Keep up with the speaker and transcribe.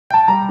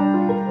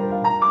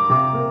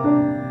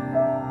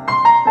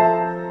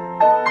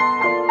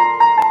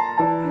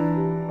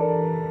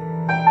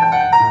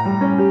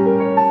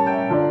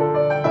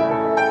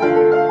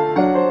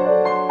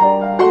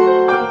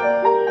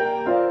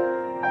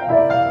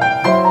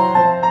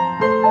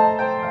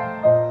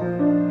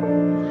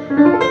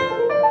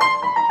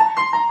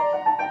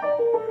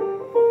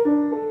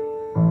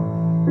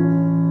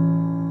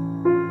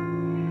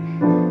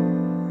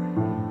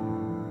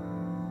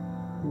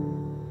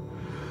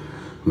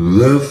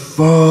The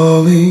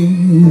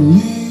falling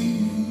leaves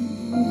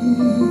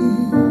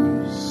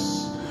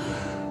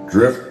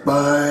drift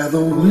by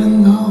the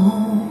window.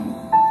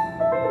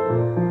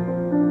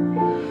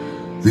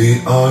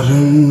 The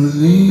autumn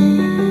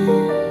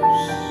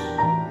leaves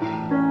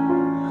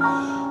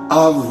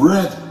of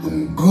red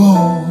and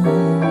gold.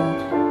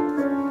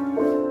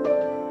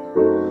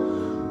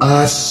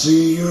 I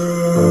see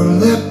your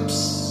lips,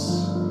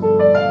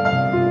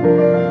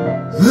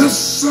 the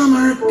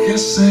summer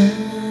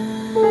kisses,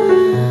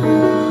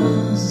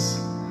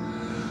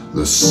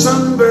 the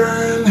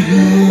sunburned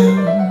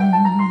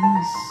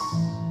hands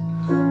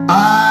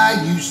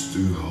I used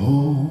to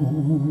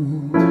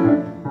hold.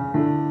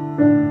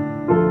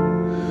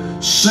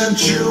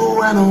 Since you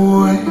went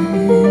away,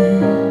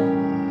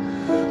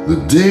 the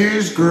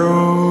days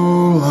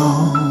grow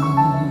long,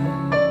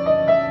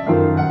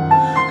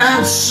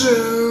 and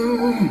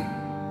soon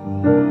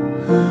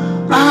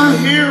I'll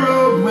hear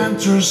a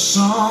winter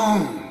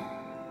song.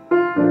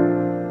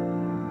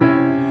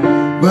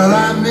 But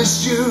I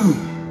miss you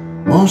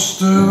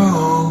most of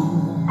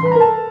all,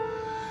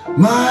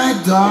 my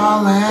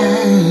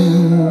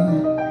darling.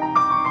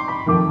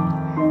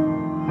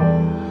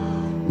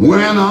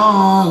 When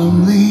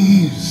autumn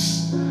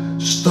leaves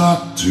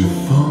start to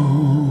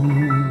fall,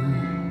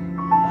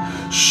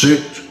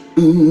 c'est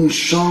une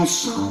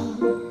chanson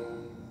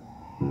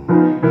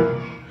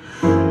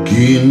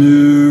qui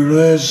nous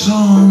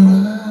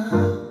ressemble.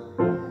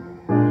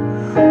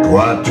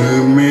 Toi tu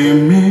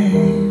m'aimais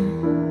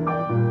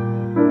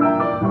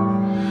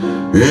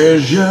et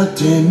je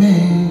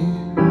t'aimais.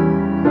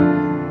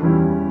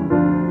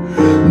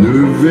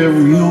 Nous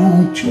vivions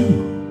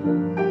tous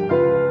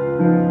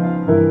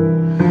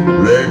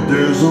les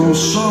deux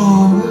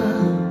ensemble.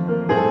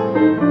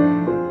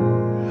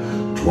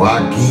 Toi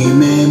qui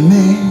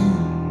m'aimais,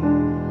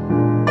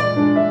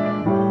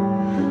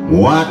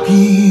 moi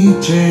qui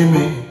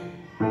t'aimais.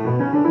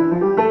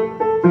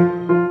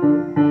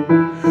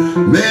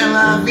 Mais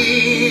la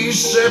vie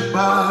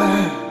sépare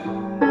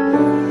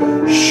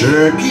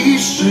ceux qui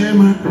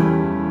s'aiment.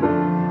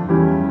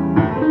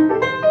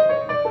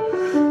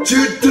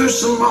 Tout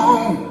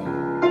doucement,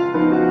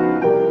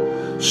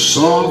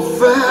 sans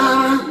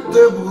faire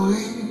de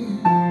bruit,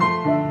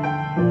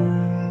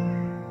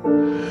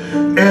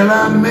 et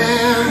la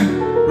mer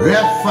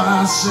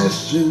efface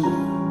sur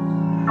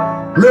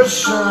le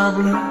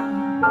sable.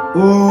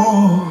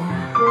 Oh.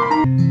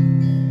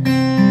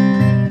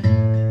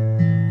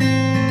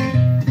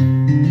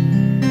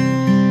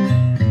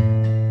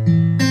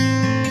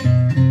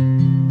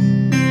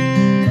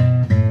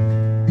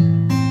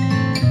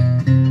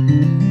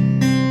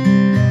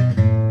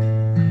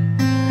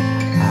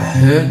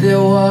 Heard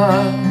there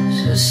was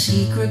a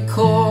secret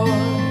chord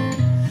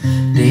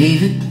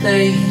David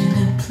played and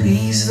it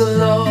pleased the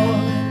Lord.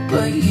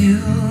 But you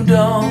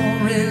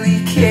don't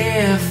really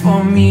care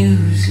for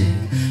music,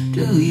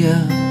 do ya?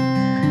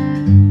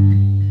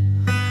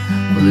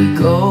 Well, it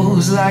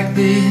goes like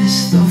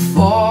this: the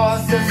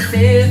fourth, the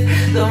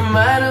fifth, the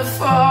minor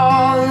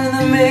fall and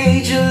the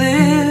major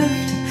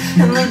lift,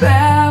 and the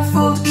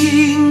baffled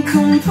king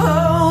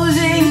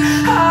composing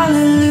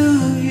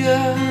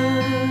hallelujah.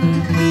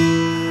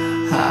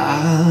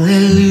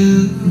 Hallelujah,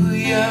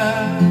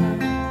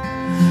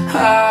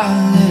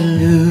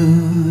 hallelujah,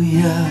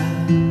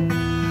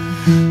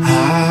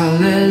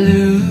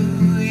 hallelujah,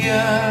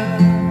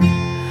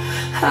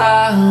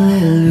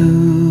 hallelujah.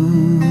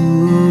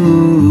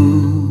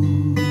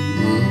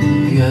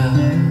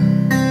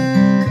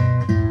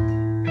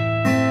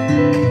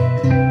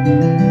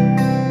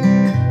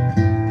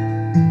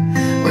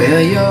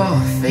 Well, your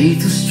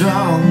faith was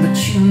strong, but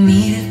you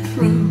needed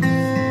proof.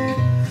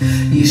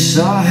 You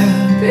saw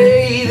her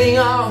bathing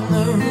on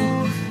the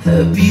roof,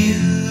 her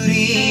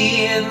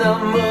beauty in the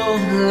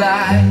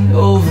moonlight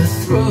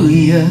overthrew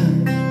you.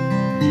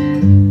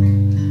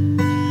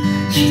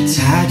 She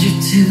tied you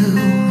to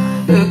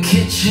her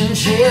kitchen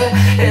chair,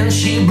 and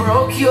she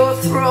broke your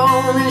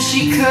throne, and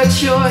she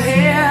cut your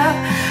hair,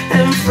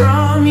 and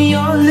from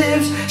your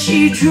lips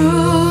she drew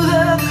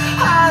the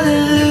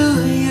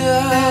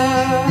hallelujah,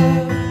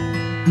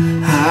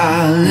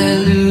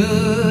 hallelujah,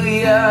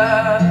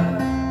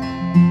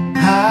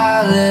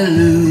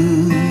 hallelujah,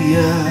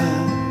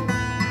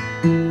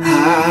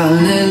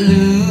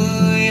 hallelujah,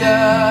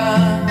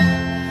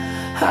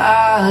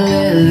 hallelujah.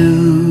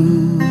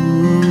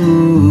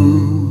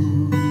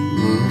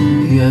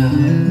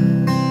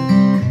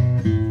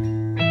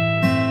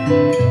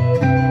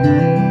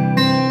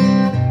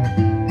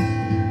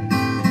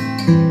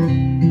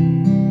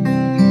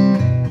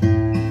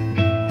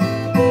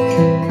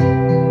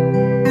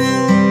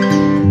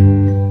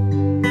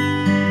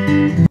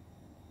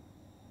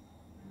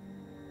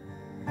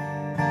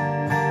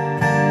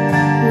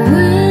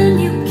 When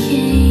you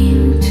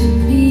came to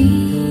me,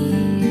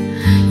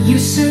 you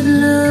said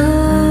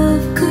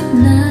love could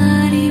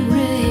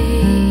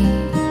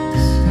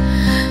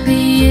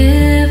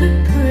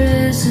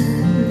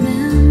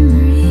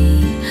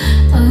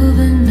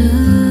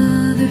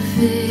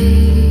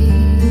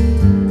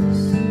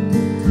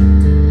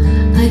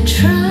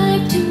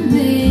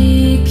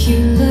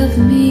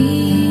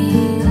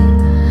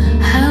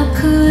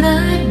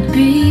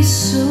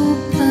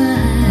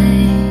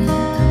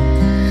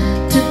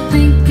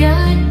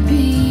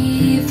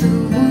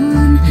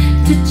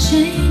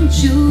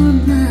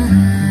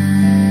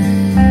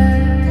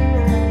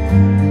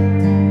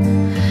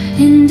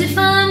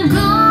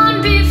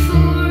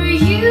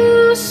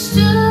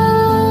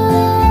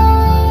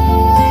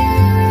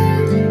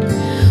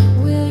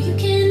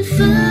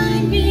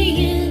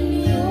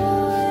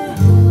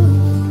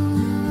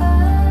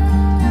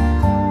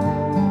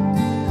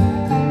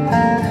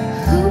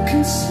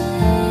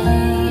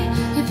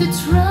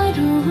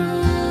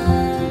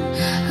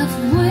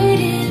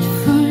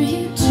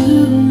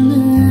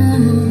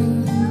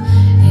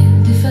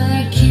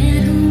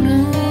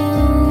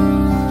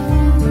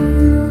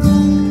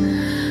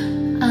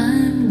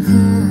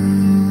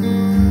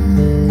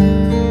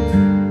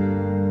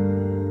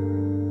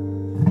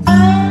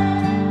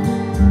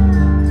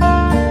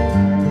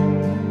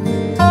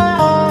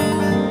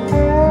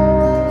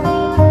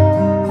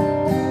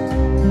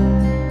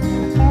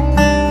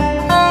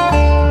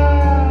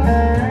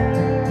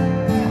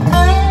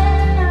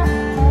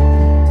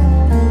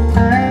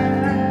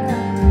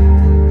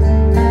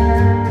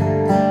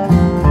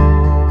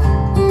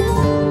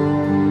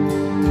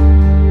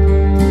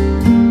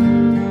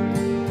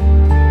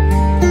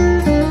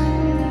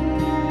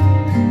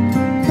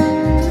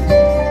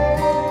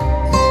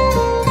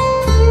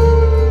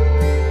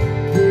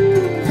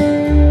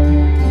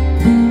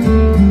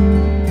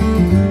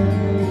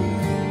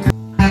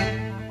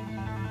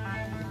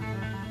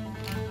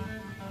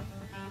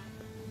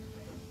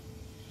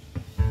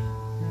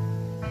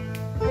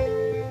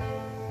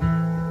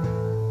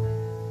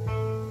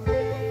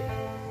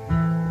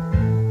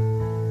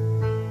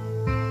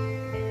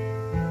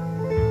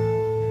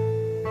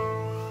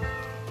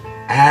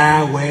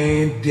I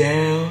went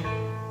down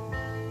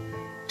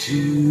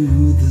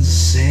to the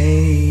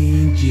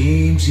St.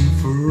 James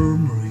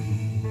Infirmary,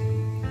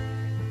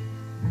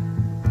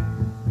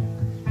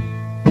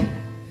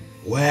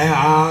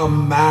 where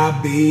my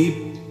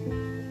baby,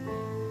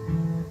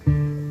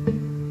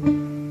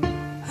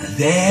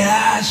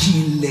 there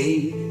she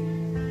lay.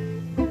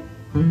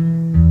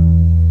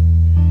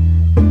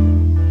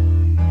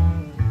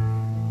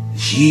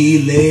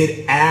 She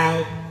laid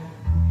out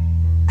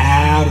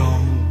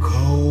on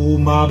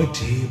cold marble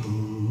table,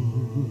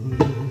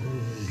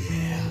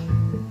 yeah.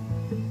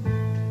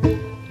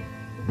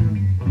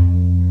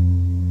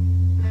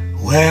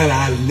 Well,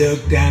 I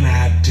looked and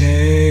I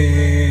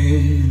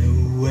turned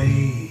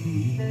away.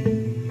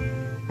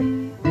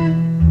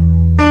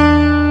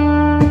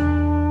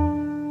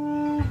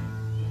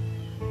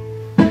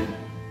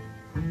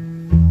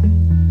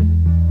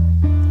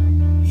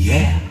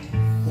 Yeah,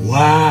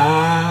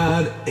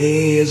 what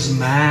is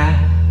my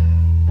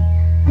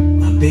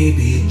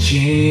baby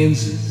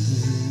chances?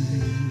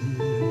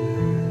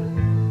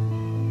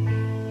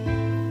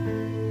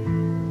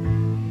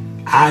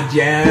 I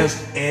just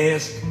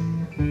asked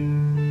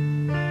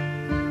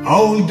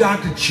old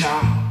Dr.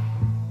 Chow,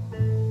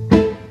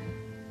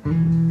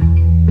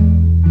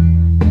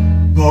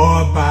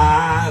 boy,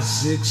 by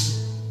 6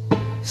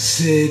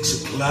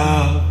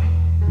 o'clock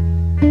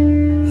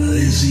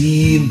this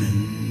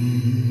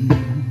evening,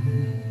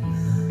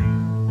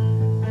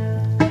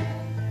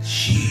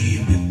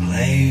 she'll be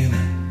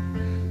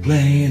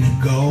playing a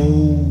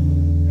golden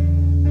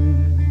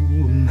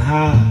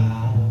house.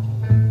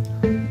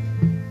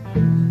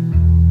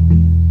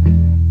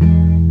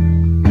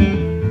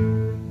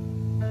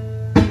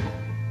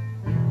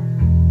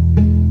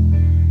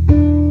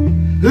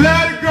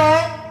 Let it go,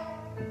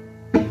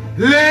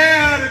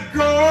 let it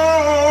go,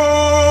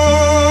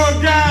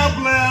 God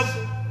bless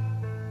her.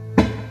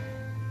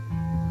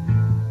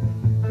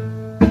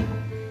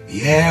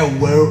 Yeah,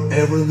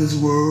 wherever in this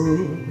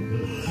world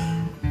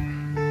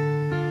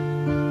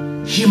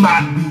she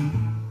might be,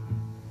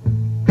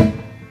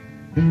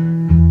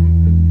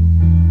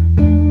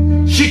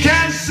 she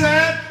can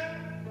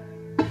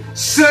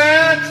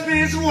search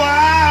this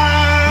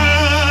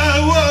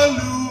wide world.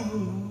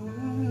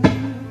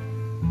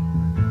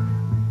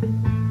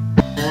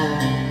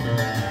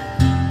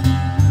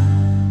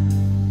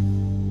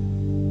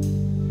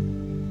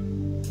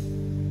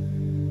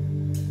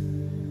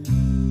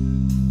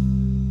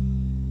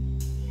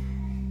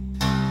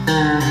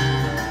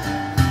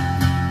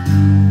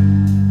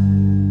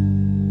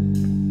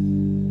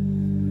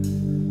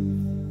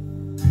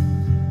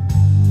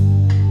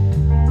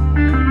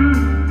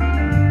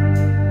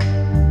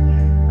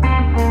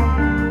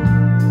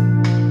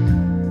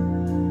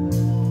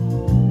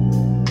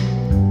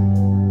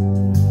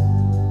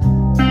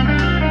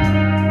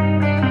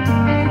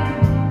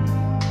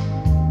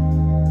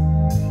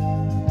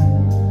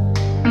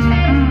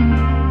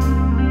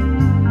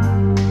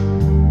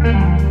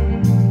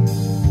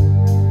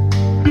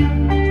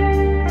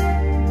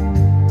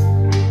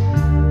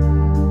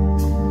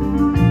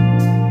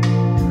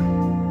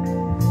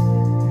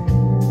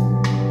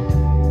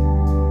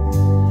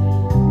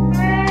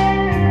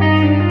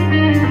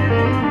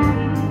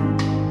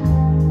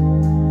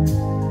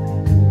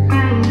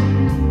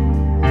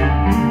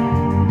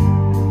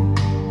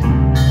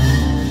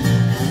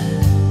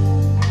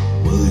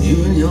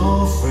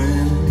 Your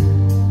friend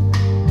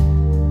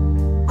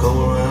come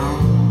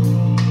around.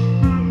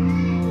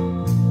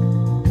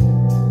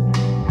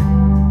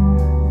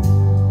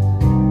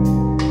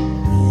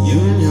 You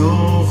and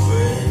your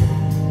friend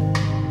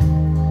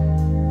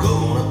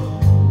gonna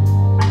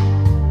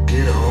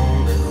get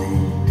on down.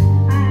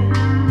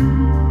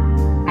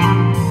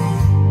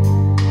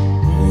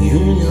 You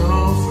and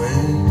your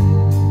friend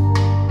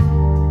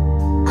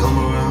come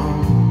around.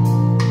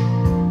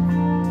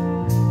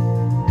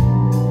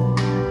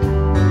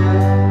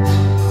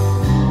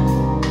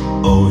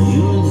 Oh,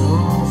 you and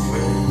your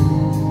friend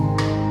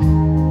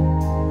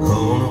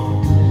gonna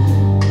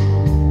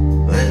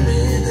let me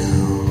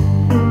down.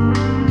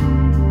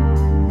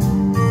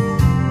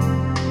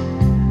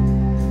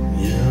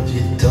 Yeah, if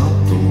you talk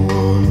to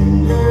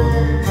one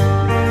girl,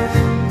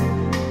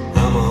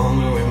 I'm a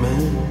hungry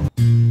man.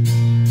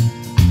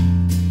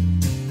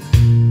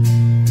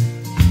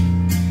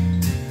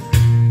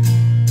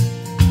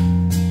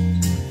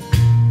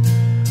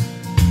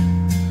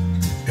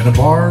 In a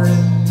bar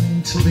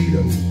in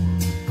Toledo,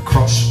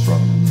 across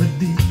from the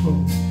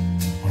depot,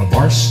 on a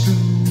bar stool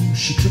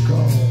she took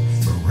off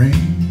her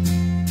ring.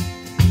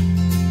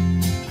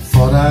 I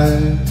thought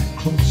I'd get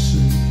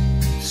closer,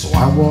 so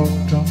I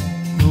walked on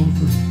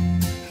over.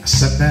 I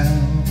sat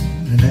down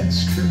and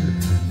asked her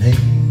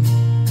name.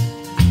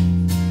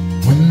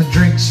 When the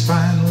drinks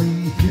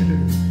finally hit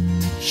her,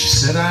 she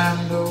said,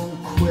 I'm no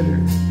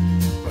quitter,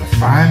 but I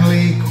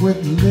finally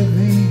quit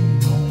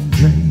living on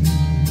dreams.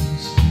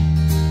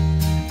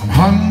 I'm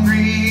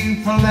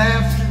hungry for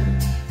laughter,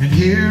 and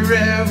here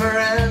ever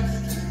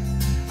after,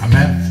 I'm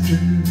after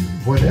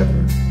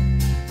whatever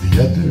the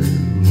other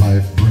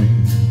life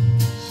brings.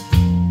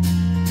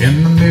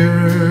 In the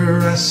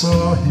I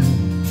saw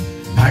him,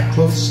 I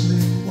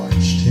closely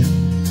watched him.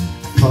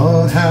 I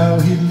thought how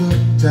he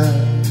looked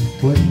out of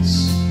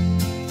place.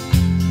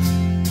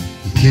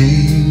 He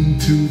came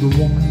to the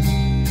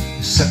woman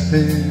who sat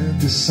there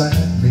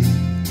beside me.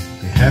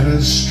 He had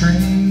a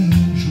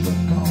strange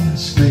look on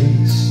his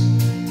face.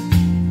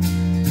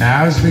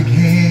 Now his big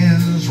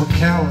hands were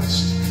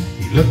calloused.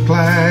 He looked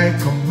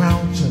like a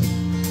mountain.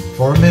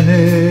 For a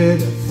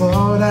minute I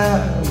thought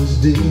I was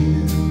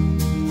dead.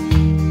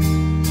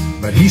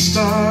 But he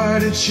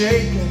started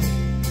shaking,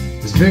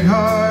 his big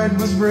heart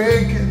was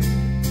breaking,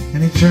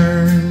 and he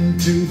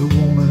turned to the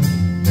woman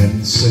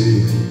and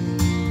said,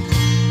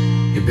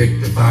 "You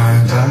picked a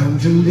fine time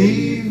to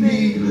leave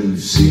me,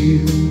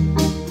 Lucille,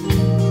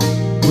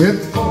 with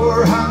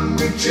 4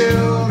 hungry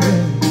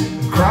children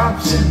and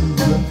crops in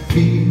the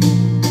field.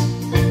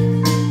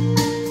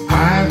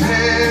 I've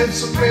had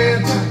some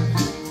bad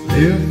times,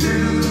 lived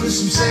through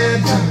some sad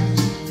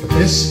times, but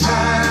this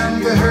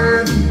time you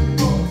heard me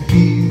or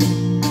healed.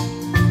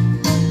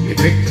 You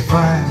picked a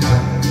fine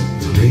time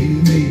to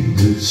leave me,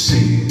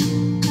 Lucille."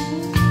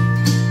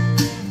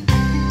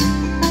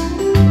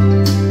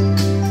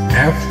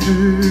 After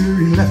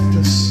he left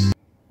us,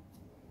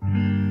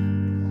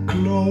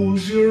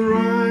 close your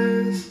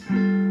eyes,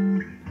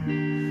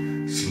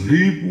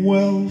 sleep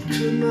well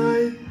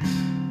tonight,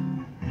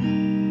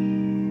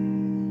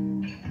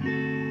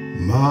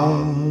 my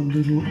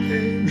little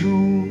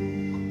angel.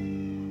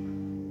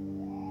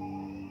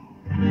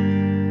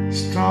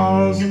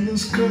 Stars in the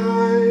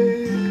sky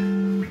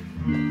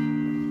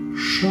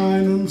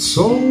shining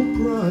so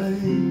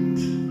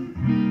bright,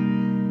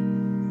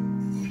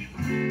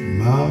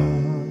 my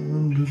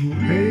little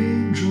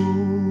angel.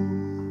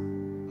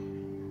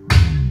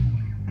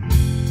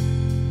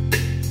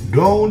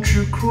 Don't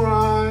you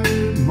cry,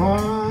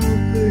 my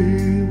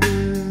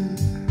baby,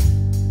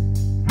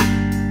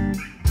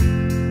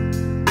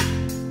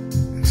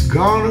 it's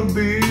gonna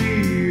be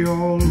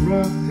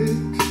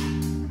alright.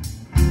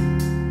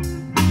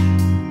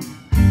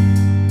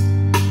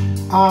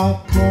 I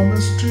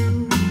promise to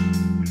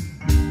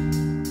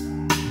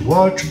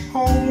watch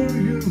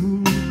over you,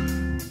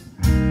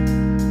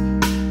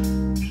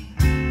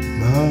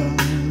 my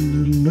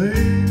little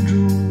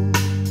angel.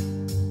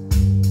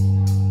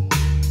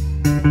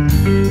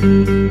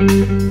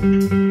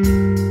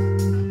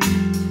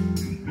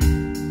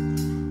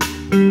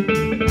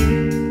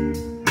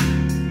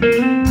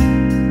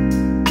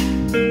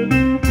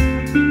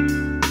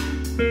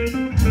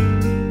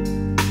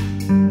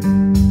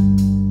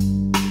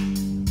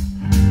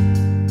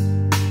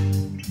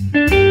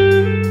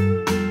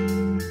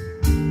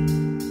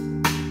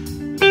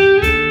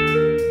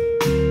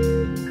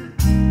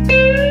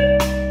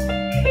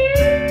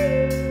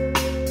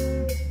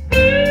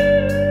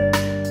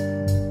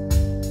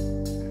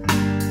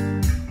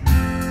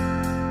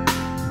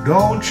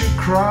 Don't you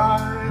cry,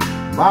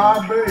 my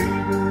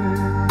baby,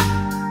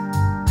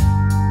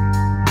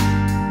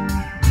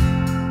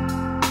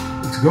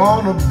 it's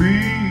gonna be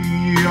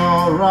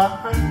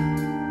alright,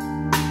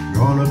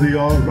 gonna be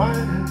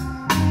alright.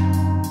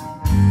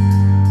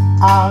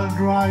 I'll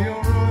dry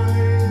your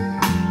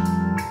eyes,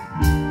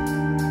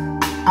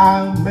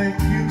 I'll make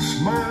you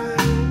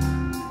smile,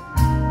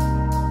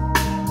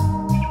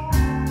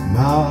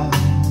 my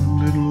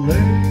little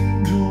angel.